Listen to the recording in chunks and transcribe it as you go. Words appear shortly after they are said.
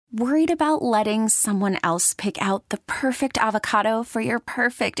Worried about letting someone else pick out the perfect avocado for your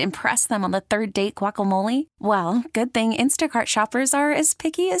perfect impress them on the third date guacamole? Well, good thing Instacart shoppers are as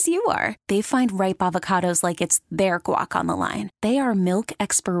picky as you are. They find ripe avocados like it's their guac on the line. They are milk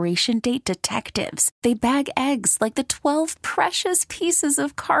expiration date detectives. They bag eggs like the 12 precious pieces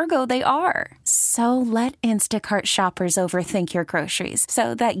of cargo they are. So let Instacart shoppers overthink your groceries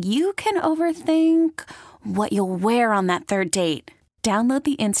so that you can overthink what you'll wear on that third date. Download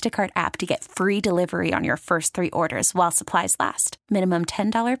the Instacart app to get free delivery on your first 3 orders while supplies last. Minimum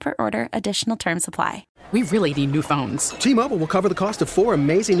 $10 per order. Additional terms apply. We really need new phones. T-Mobile will cover the cost of 4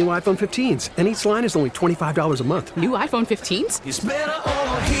 amazing new iPhone 15s, and each line is only $25 a month. New iPhone 15s? It's better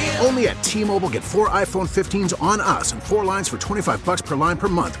over here. Only at T-Mobile, get 4 iPhone 15s on us and 4 lines for $25 per line per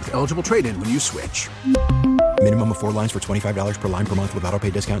month with eligible trade-in when you switch. Minimum of 4 lines for $25 per line per month with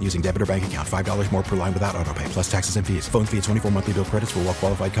autopay discount using debit or bank account. $5 more per line without autopay, plus taxes and fees. Phone fee at 24 monthly bill credits for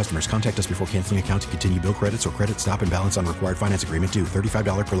well-qualified customers. Contact us before canceling account to continue bill credits or credit stop and balance on required finance agreement due.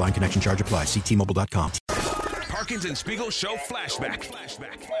 $35 per line connection charge applies. See T-Mobile.com. Parkins and Spiegel Show Flashback.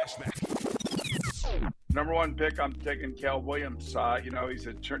 Number 1 pick, I'm taking Caleb Williams. He's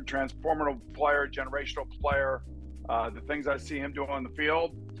a transformative player, generational player. The things I see him doing on the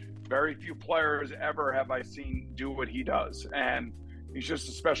field, very few players ever have I seen do what he does. And he's just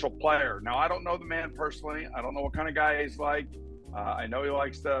a special player. Now, I don't know the man personally. I don't know what kind of guy he's like. I know he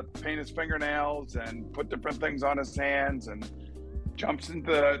likes to paint his fingernails and put different things on his hands and jumps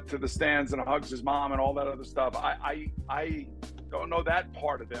into the stands and hugs his mom and all that other stuff. I don't know that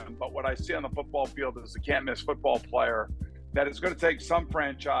part of him, but what I see on the football field is a can't-miss football player that is going to take some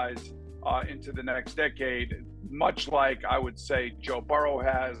franchise into the next decade, much like I would say Joe Burrow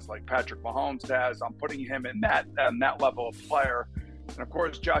has, like Patrick Mahomes has. I'm putting him in that level of player. And, of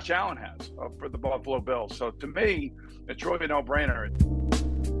course, Josh Allen has for the Buffalo Bills. So, to me, it's really a no-brainer.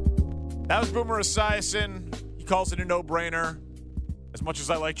 That was Boomer Esiason. He calls it a no-brainer. As much as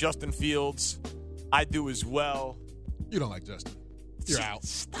I like Justin Fields, I do as well. You don't like Justin. You're out.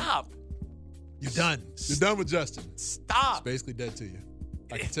 Stop. You're done. You're done with Justin. Stop. It's basically dead to you.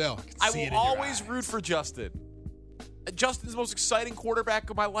 I can tell. I will always root for Justin. Justin's the most exciting quarterback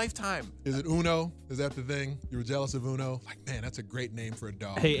of my lifetime. Is it Uno? Is that the thing? You were jealous of Uno? Like, man, that's a great name for a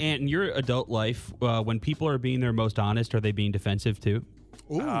dog. Hey, Ant, in your adult life, when people are being their most honest, are they being defensive too?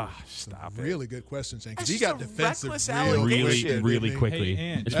 Ooh, stop really good question, Shane. Because he That's got just a defensive reckless really quickly.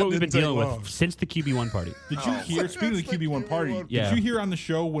 Hey, it's what we've been dealing with since the QB1 party. Did you hear, speaking of the QB1 party, did you hear on the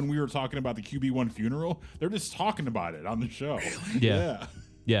show when we were talking about the QB1 funeral? They're just talking about it on the show.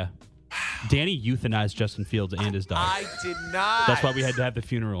 Yeah. Danny euthanized Justin Fields and his dog. I did not. That's why we had to have the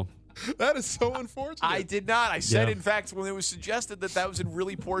funeral. That is so unfortunate. I did not. I said, in fact, when it was suggested that was in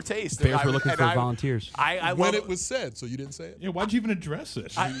really poor taste. Bears were looking for volunteers. When it was said, so you didn't say it? Yeah, why'd you even address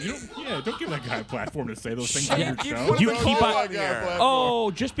it? Don't give that guy a platform to say those things on your show. You keep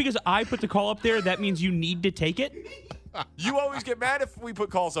on. Just because I put the call up there, that means you need to take it? You always get mad if we put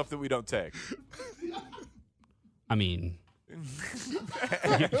calls up that we don't take. I mean...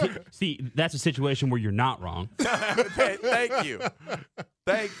 See, that's a situation where you're not wrong. Thank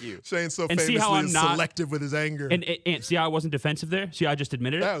you. Shane's so famously selective with his anger. And see how I wasn't defensive there? See how I just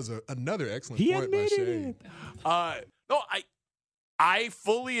admitted it? That was another excellent he point by Shane. No, I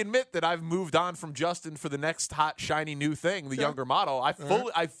fully admit that I've moved on from Justin for the next hot, shiny new thing, the younger model.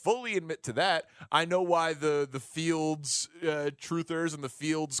 I fully admit to that. I know why the Fields truthers and the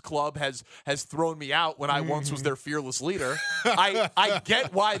Fields club has thrown me out when I once was their fearless leader. I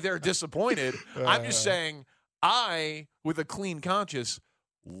get why they're disappointed. I'm just saying, I, with a clean conscience,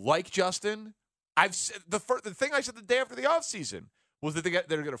 like Justin. I've said the thing I said the day after the offseason was that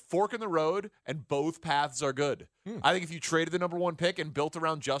they're going to fork in the road, and both paths are good. I think if you traded the number 1 pick and built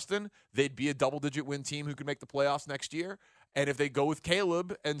around Justin, they'd be a double-digit win team who could make the playoffs next year. And if they go with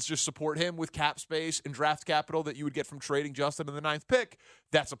Caleb and just support him with cap space and draft capital that you would get from trading Justin in the 9th pick,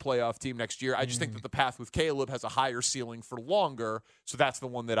 that's a playoff team next year. I just think that the path with Caleb has a higher ceiling for longer, so that's the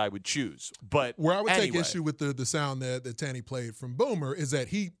one that I would choose. But where I would take issue with the sound that Tanny played from Boomer is that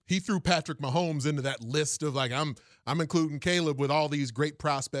he threw Patrick Mahomes into that list of like I'm including Caleb with all these great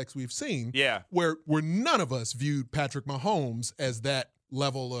prospects we've seen. Yeah, where none of us viewed Patrick Mahomes as that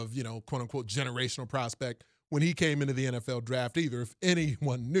level of quote unquote generational prospect when he came into the NFL draft either. If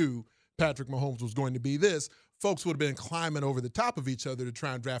anyone knew Patrick Mahomes was going to be this, folks would have been climbing over the top of each other to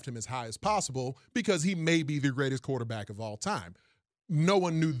try and draft him as high as possible because he may be the greatest quarterback of all time. No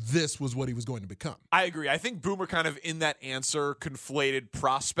one knew this was what he was going to become. I agree. I think Boomer kind of in that answer conflated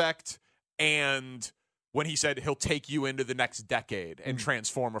prospect and when he said he'll take you into the next decade and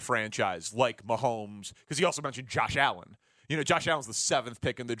transform a franchise like Mahomes, because he also mentioned Josh Allen. Josh Allen's the 7th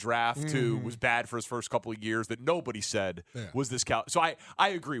pick in the draft, who was bad for his first couple of years that nobody said was this So I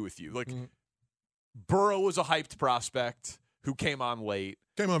agree with you. Like, Burrow was a hyped prospect who came on late.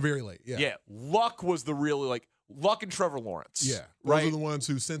 Came on very late, yeah. Yeah, Luck was the really, Luck and Trevor Lawrence. Yeah, those are the ones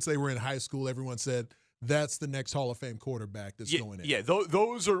who, since they were in high school, everyone said, that's the next Hall of Fame quarterback that's going in. Yeah,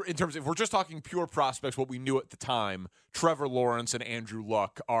 those are, in terms of, if we're just talking pure prospects, what we knew at the time, Trevor Lawrence and Andrew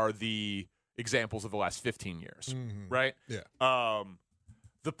Luck are the examples of the last 15 years, right? Yeah.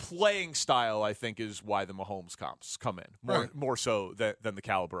 The playing style, I think, is why the Mahomes comps come in, more so than the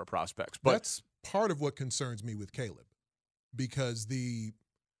caliber of prospects. But that's part of what concerns me with Caleb, because the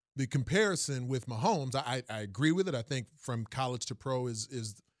comparison with Mahomes, I agree with it. I think from college to pro is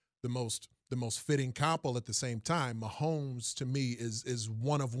the most fitting comp. At the same time, Mahomes to me is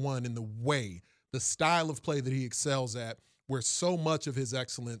one of one in the way, the style of play that he excels at, where so much of his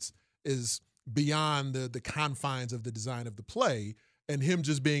excellence is beyond the confines of the design of the play, and him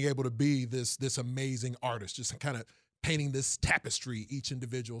just being able to be this amazing artist, just kind of painting this tapestry each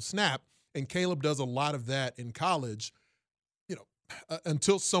individual snap. And Caleb does a lot of that in college,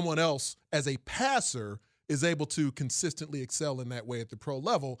 until someone else as a passer is able to consistently excel in that way at the pro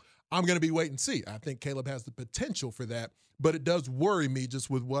level. I'm going to be wait and see. I think Caleb has the potential for that, but it does worry me just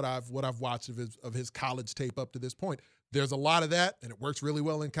with what I've watched of his college tape up to this point. There's a lot of that, and it works really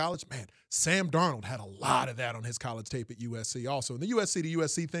well in college. Man, Sam Darnold had a lot of that on his college tape at USC also. And the USC to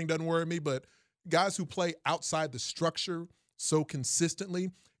USC thing doesn't worry me, but guys who play outside the structure so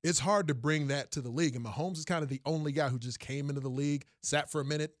consistently, it's hard to bring that to the league. And Mahomes is kind of the only guy who just came into the league, sat for a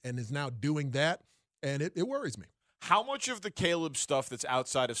minute, and is now doing that, and it worries me. How much of the Caleb stuff that's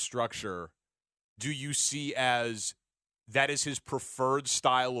outside of structure do you see as that is his preferred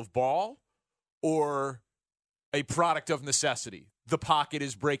style of ball, or a product of necessity? The pocket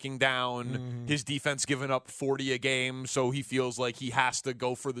is breaking down, his defense giving up 40 a game, so he feels like he has to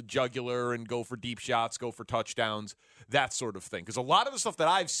go for the jugular and go for deep shots, go for touchdowns, that sort of thing. Because a lot of the stuff that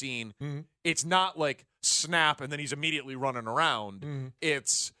I've seen, it's not like snap and then he's immediately running around.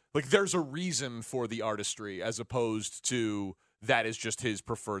 It's like there's a reason for the artistry as opposed to that is just his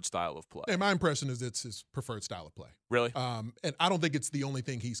preferred style of play. And my impression is it's his preferred style of play. Really? And I don't think it's the only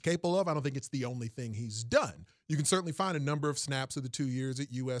thing he's capable of. I don't think it's the only thing he's done. You can certainly find a number of snaps of the 2 years at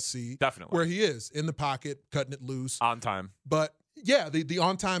USC. Definitely. Where he is in the pocket, cutting it loose. On time. But, yeah, the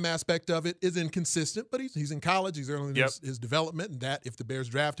on-time aspect of it is inconsistent, but he's in college. He's early in his development, and that, if the Bears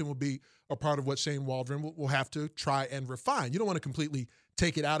draft him, will be a part of what Shane Waldron will have to try and refine. You don't want to completely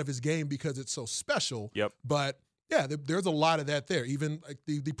take it out of his game because it's so special. But yeah, there's a lot of that there. Even like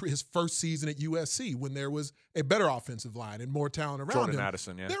his first season at USC, when there was a better offensive line and more talent around Jordan him,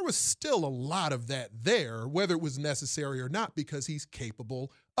 Addison, there was still a lot of that there, whether it was necessary or not, because he's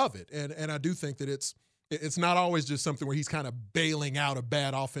capable of it. And I do think that it's not always just something where he's kind of bailing out a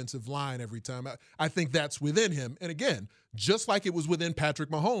bad offensive line every time. I think that's within him. And again, just like it was within Patrick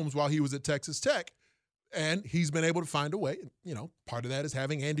Mahomes while he was at Texas Tech, and he's been able to find a way. Part of that is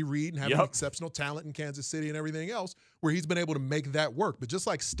having Andy Reid and having exceptional talent in Kansas City and everything else, where he's been able to make that work. But just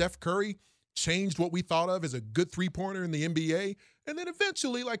like Steph Curry changed what we thought of as a good three-pointer in the NBA, and then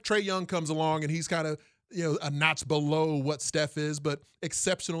eventually, like, Trae Young comes along and he's kind of, a notch below what Steph is, but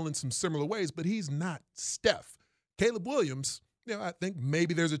exceptional in some similar ways, but he's not Steph. Caleb Williams, I think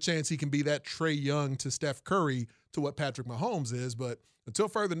maybe there's a chance he can be that Trae Young to Steph Curry to what Patrick Mahomes is, but until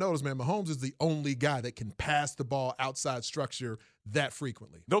further notice, man, Mahomes is the only guy that can pass the ball outside structure that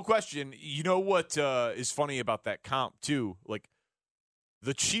frequently. No question. You know what is funny about that comp, too? Like,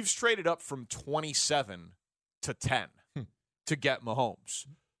 the Chiefs traded up from 27 to 10 to get Mahomes.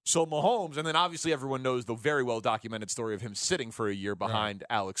 So Mahomes, and then obviously everyone knows the very well-documented story of him sitting for a year behind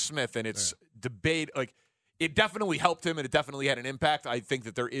Alex Smith, and it's debate. Like, it definitely helped him, and it definitely had an impact. I think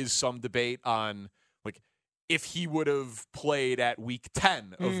that there is some debate on, like, if he would have played at week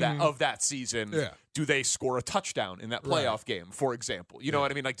 10 of that season, do they score a touchdown in that playoff game, for example? You know what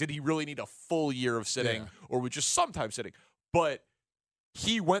I mean? Like, did he really need a full year of sitting or with just sometimes sitting? But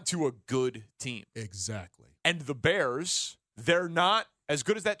he went to a good team. Exactly. And the Bears, they're not as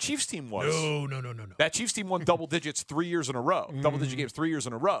good as that Chiefs team was. No. That Chiefs team won double digits 3 years in a row. Double-digit games 3 years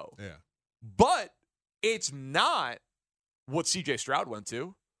in a row. Yeah. But it's not what C.J. Stroud went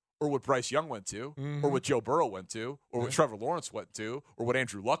to, or what Bryce Young went to, or what Joe Burrow went to, or what Trevor Lawrence went to, or what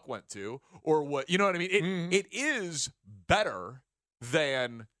Andrew Luck went to, or what, you know what I mean? It is better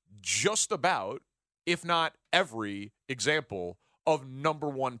than just about, if not every, example of number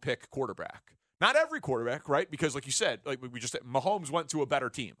one pick quarterback. Not every quarterback, right? Because like you said, like we just said, Mahomes went to a better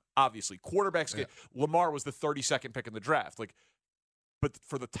team, obviously. Quarterbacks, Lamar was the 32nd pick in the draft. But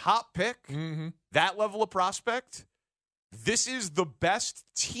for the top pick, that level of prospect, this is the best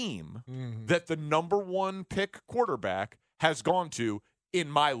team that the number 1 pick quarterback has gone to in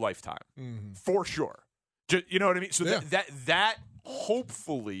my lifetime, for sure. You know what I mean? So that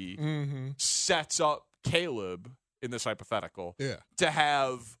hopefully sets up Caleb in this hypothetical to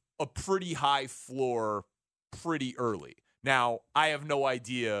have a pretty high floor pretty early. Now, I have no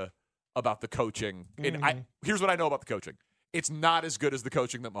idea about the coaching. And here's what I know about the coaching. It's not as good as the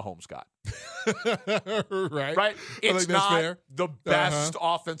coaching that Mahomes got. Right? It's not fair. the best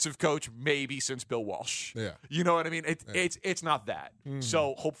offensive coach maybe since Bill Walsh. Yeah. You know what I mean? It's not that.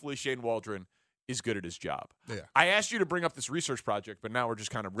 So hopefully Shane Waldron is good at his job. Yeah. I asked you to bring up this research project, but now we're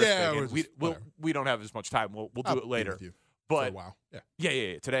just kind of riffing. We don't have as much time. We'll do it later. But for a while.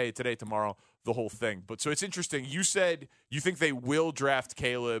 Yeah. Today, tomorrow, the whole thing. But so it's interesting. You said you think they will draft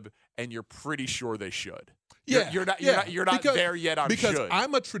Caleb, and you're pretty sure they should. You're not there yet on because should.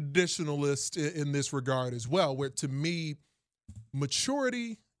 I'm a traditionalist in this regard as well, where to me,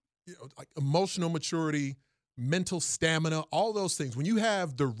 maturity, like emotional maturity, mental stamina, all those things, when you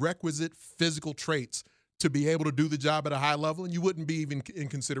have the requisite physical traits to be able to do the job at a high level, and you wouldn't be even in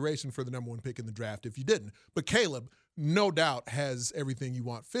consideration for the number 1 pick in the draft if you didn't. But Caleb, no doubt, has everything you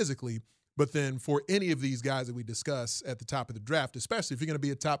want physically. But then for any of these guys that we discuss at the top of the draft, especially if you're going to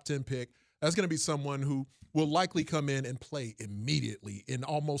be a top 10 pick, that's going to be someone who will likely come in and play immediately in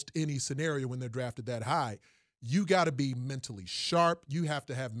almost any scenario when they're drafted that high. You got to be mentally sharp. You have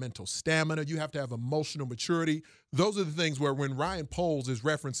to have mental stamina. You have to have emotional maturity. Those are the things where when Ryan Poles is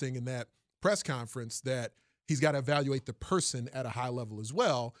referencing in that press conference that he's got to evaluate the person at a high level as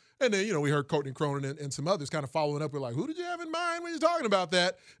well. And then, we heard Courtney Cronin and some others kind of following up. We're like, who did you have in mind when you're talking about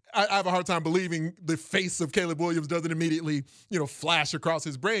that? I have a hard time believing the face of Caleb Williams doesn't immediately, flash across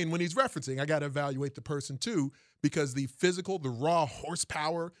his brain when he's referencing. I got to evaluate the person too, because the physical, the raw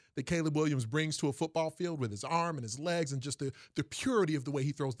horsepower that Caleb Williams brings to a football field with his arm and his legs and just the purity of the way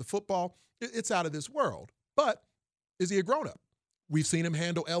he throws the football, it's out of this world. But is he a grown-up? We've seen him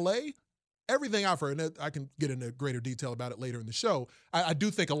handle L.A., everything I've heard, and I can get into greater detail about it later in the show, I do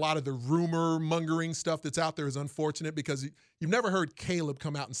think a lot of the rumor-mongering stuff that's out there is unfortunate because you've never heard Caleb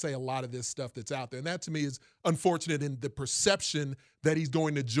come out and say a lot of this stuff that's out there. And that, to me, is unfortunate in the perception that he's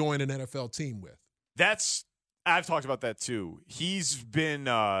going to join an NFL team with. I've talked about that, too. He's been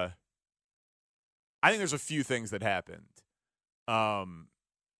I think there's a few things that happened. I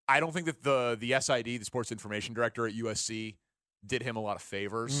don't think that the SID, the Sports Information Director at USC, did him a lot of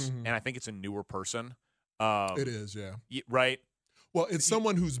favors, and I think it's a newer person. It is, yeah. Right? Well, it's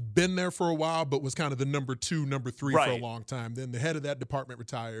someone who's been there for a while, but was kind of the number 2, number 3 for a long time. Then the head of that department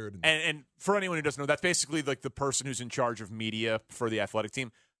retired. And for anyone who doesn't know, that's basically like the person who's in charge of media for the athletic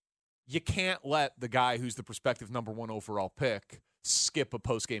team. You can't let the guy who's the prospective number 1 overall pick skip a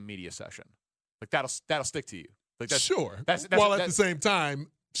post-game media session. Like that'll stick to you. Like sure. While at the same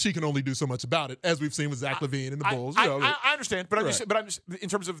time, she can only do so much about it, as we've seen with Zach LaVine and the Bulls. I understand, but I'm just in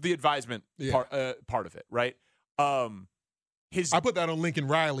terms of the advisement part of it, right? I put that on Lincoln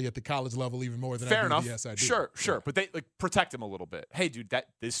Riley at the college level even more than fair I do enough. The SID. Sure, but they protect him a little bit. Hey, dude,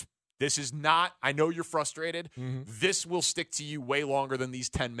 this is not. I know you're frustrated. This will stick to you way longer than these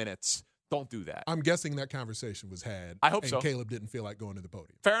 10 minutes. Don't do that. I'm guessing that conversation was had. I hope and so. Caleb didn't feel like going to the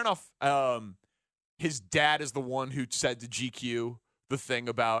podium. Fair enough. His dad is the one who said to GQ the thing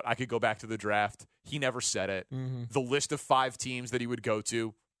about I could go back to the draft. He never said it. The list of 5 teams that he would go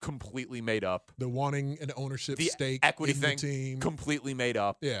to, completely made up. The wanting an ownership stake equity in thing, the team, completely made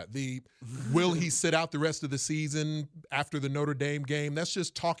up. Yeah. Will he sit out the rest of the season after the Notre Dame game? That's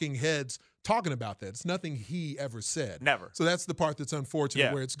just talking heads talking about that. It's nothing he ever said. Never. So that's the part that's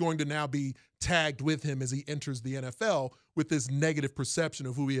unfortunate, where it's going to now be tagged with him as he enters the NFL with this negative perception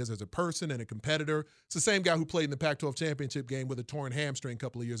of who he is as a person and a competitor. It's the same guy who played in the Pac-12 championship game with a torn hamstring a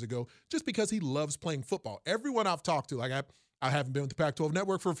couple of years ago just because he loves playing football. Everyone I've talked to, like I haven't been with the Pac-12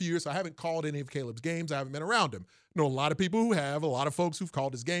 Network for a few years, so I haven't called any of Caleb's games. I haven't been around him. I know a lot of people who have, a lot of folks who've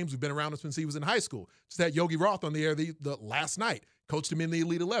called his games, who've been around him since he was in high school. Just had Yogi Roth on the air the last night, coached him in the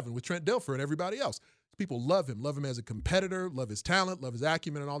Elite 11 with Trent Dilfer and everybody else. People love him as a competitor, love his talent, love his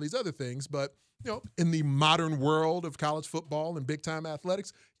acumen and all these other things. But, in the modern world of college football and big-time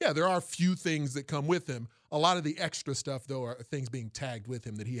athletics, there are a few things that come with him. A lot of the extra stuff, though, are things being tagged with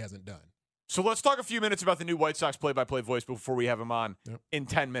him that he hasn't done. So let's talk a few minutes about the new White Sox play-by-play voice before we have him on in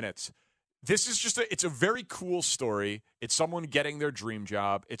 10 minutes. This is it's a very cool story. It's someone getting their dream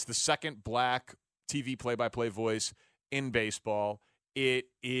job. It's the second black TV play-by-play voice in baseball. It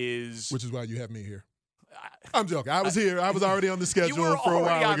is... Which is why you have me here. I'm joking. I was here. I was already on the schedule for a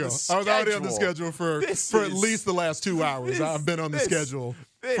while ago. I was already on the schedule for at least the last 2 hours. I've been on the schedule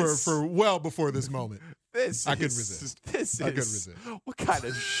for well before this moment. I couldn't resist. This I couldn't is resist. what kind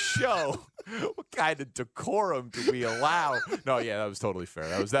of show? What kind of decorum do we allow? No, yeah, that was totally fair.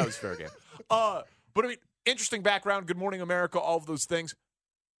 That was fair game. But I mean, interesting background. Good Morning America. All of those things.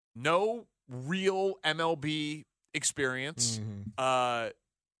 No real MLB experience.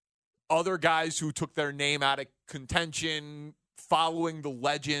 Other guys who took their name out of contention, following the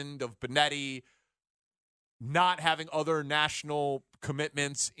legend of Benetti, not having other national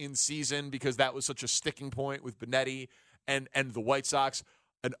commitments in season because that was such a sticking point with Benetti and the White Sox.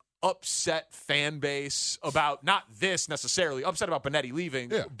 An upset fan base about not this necessarily, upset about Benetti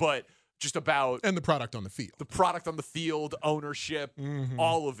leaving, but just about and the product on the field. The product on the field, ownership,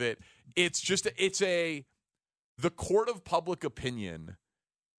 all of it. It's just the court of public opinion.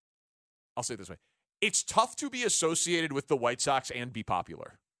 I'll say it this way. It's tough to be associated with the White Sox and be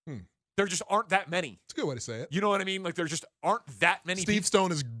popular. There just aren't that many. It's a good way to say it. You know what I mean? Like, there just aren't that many Steve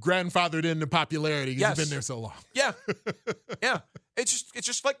Stone is grandfathered into popularity because he's been there so long. Yeah. Yeah. It's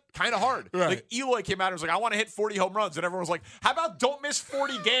just like kind of hard. Right. Like, Eloy came out and was like, I want to hit 40 home runs. And everyone was like, how about don't miss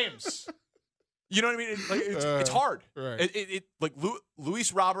 40 games? You know what I mean? It's hard. Right. Like,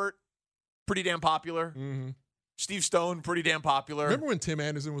 Luis Robert, pretty damn popular. Steve Stone, pretty damn popular. Remember when Tim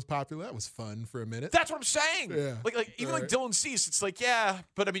Anderson was popular? That was fun for a minute. That's what I'm saying. Yeah. Like even like Dylan Cease, it's like, yeah,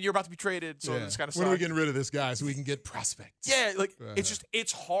 but I mean, you're about to be traded, so it's kind of when are we getting rid of this guy so we can get prospects? Yeah, like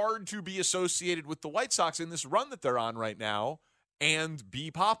it's hard to be associated with the White Sox in this run that they're on right now and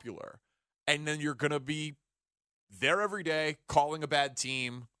be popular. And then you're going to be there every day calling a bad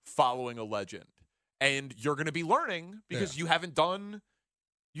team, following a legend. And you're going to be learning because you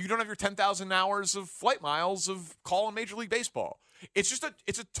don't have your 10,000 hours of flight miles of calling Major League Baseball. It's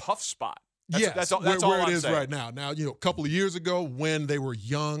a tough spot. That's all where it I'm is saying. right now. Now, a couple of years ago when they were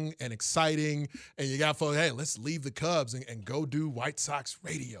young and exciting and you got folks, hey, let's leave the Cubs and go do White Sox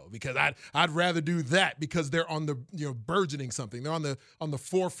radio because I'd rather do that because they're on the burgeoning something. They're on the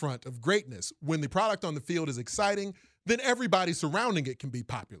forefront of greatness. When the product on the field is exciting, then everybody surrounding it can be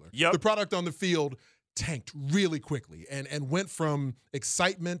popular. Yep. The product on the field tanked really quickly and went from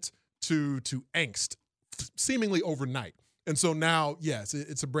excitement to angst seemingly overnight. And so now, yes,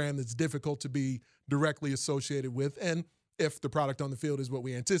 it's a brand that's difficult to be directly associated with. And if the product on the field is what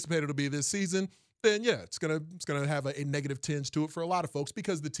we anticipate it'll be this season, then it's gonna have a negative tinge to it for a lot of folks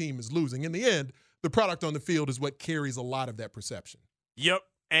because the team is losing. In the end, the product on the field is what carries a lot of that perception. Yep,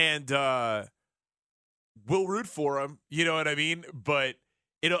 and we'll root for him. You know what I mean? But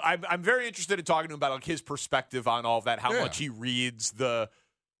I'm very interested in talking to him about like his perspective on all of that, how much he reads the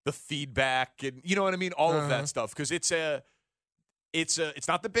feedback, and you know what I mean, all of that stuff, because it's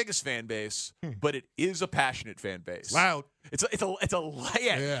not the biggest fan base, but it is a passionate fan base. Loud. It's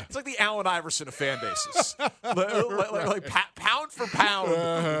like the Allen Iverson of fan bases, like pound for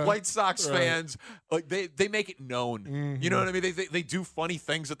pound, White Sox fans, like they make it known. You know what I mean? They do funny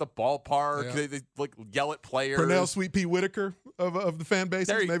things at the ballpark. They like yell at players. Pernell Sweet Pea Whitaker of the fan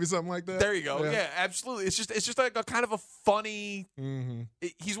bases, maybe something like that. There you go. Yeah, absolutely. It's just like a kind of a funny.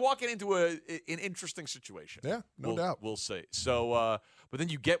 He's walking into an interesting situation. Yeah, no doubt. We'll see. So, but then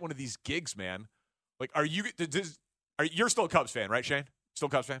you get one of these gigs, man. Like, you're still a Cubs fan, right, Shane? Still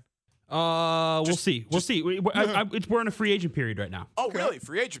a Cubs fan? We'll see. We'll see. We're in a free agent period right now. Oh, really?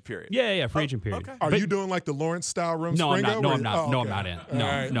 Free agent period? Yeah, free agent period. Okay. Are you doing like the Lawrence style room? No, I'm Springo, not. I'm not. Oh, No, okay. I'm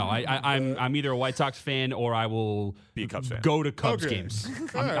not in. No. I'm either a White Sox fan or I will be a Cubs fan. Go to Cubs games.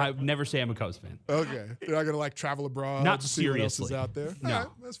 I never say I'm a Cubs fan. Okay. You're not gonna travel abroad. Not to see what else seriously. is out there. No. All right,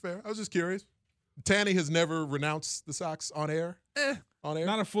 that's fair. I was just curious. Tanny has never renounced the Sox on air. On air?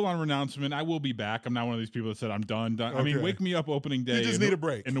 Not a full-on renouncement. I will be back. I'm not one of these people that said I'm done. I mean, wake me up opening day. You just need a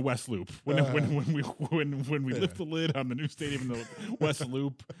break in the West Loop when we lift the lid on the new stadium in the West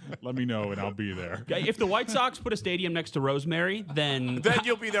Loop. Let me know and I'll be there. If the White Sox put a stadium next to Rosemary, then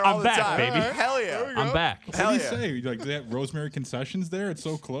you'll be there all the time, baby. Right. Hell yeah, I'm back. What do you say? Like they have Rosemary concessions there? It's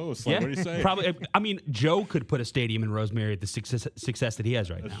so close. Like, what do you say? Probably. I mean, Joe could put a stadium in Rosemary at the success that he has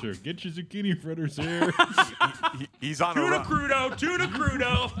right now. That's true. Get your zucchini fritters here. He's on tuna crudo.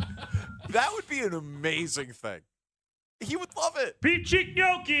 That would be an amazing thing. He would love it. Beef cheek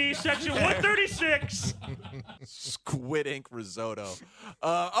gnocchi, section 136. Squid ink risotto.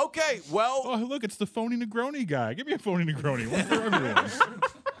 Okay, well. Oh, look, it's the phony Negroni guy. Give me a phony Negroni. One for everyone.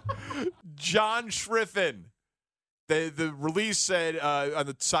 John Schriffen. The release said on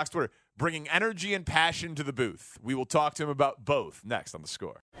the Sox Twitter, bringing energy and passion to the booth. We will talk to him about both next on The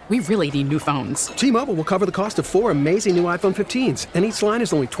Score. We really need new phones. T-Mobile will cover the cost of 4 amazing new iPhone 15s, and each line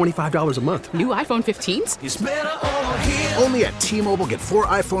is only $25 a month. New iPhone 15s? It's better over here. Only at T-Mobile, get 4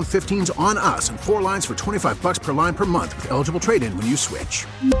 iPhone 15s on us and 4 lines for $25 per line per month with eligible trade-in when you switch.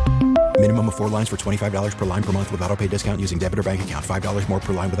 Minimum of 4 lines for $25 per line per month with autopay discount using debit or bank account. $5 more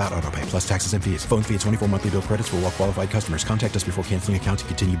per line without autopay, plus taxes and fees. Phone fee at 24 monthly bill credits for well qualified customers. Contact us before canceling account to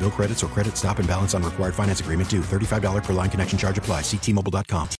continue bill credits or credit stop and balance on required finance agreement due. $35 per line connection charge applies. See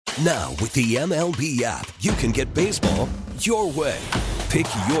T-Mobile.com. Now, with the MLB app, you can get baseball your way. Pick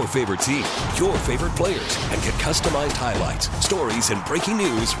your favorite team, your favorite players, and get customized highlights, stories, and breaking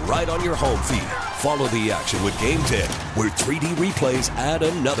news right on your home feed. Follow the action with Game Day, where 3D replays add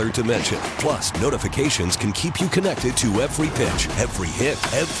another dimension. Plus, notifications can keep you connected to every pitch, every hit,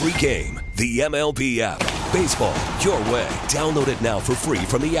 every game. The MLB app. Baseball your way. Download it now for free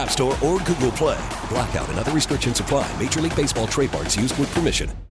from the App Store or Google Play. Blackout and other restrictions apply. Major League Baseball trademarks used with permission.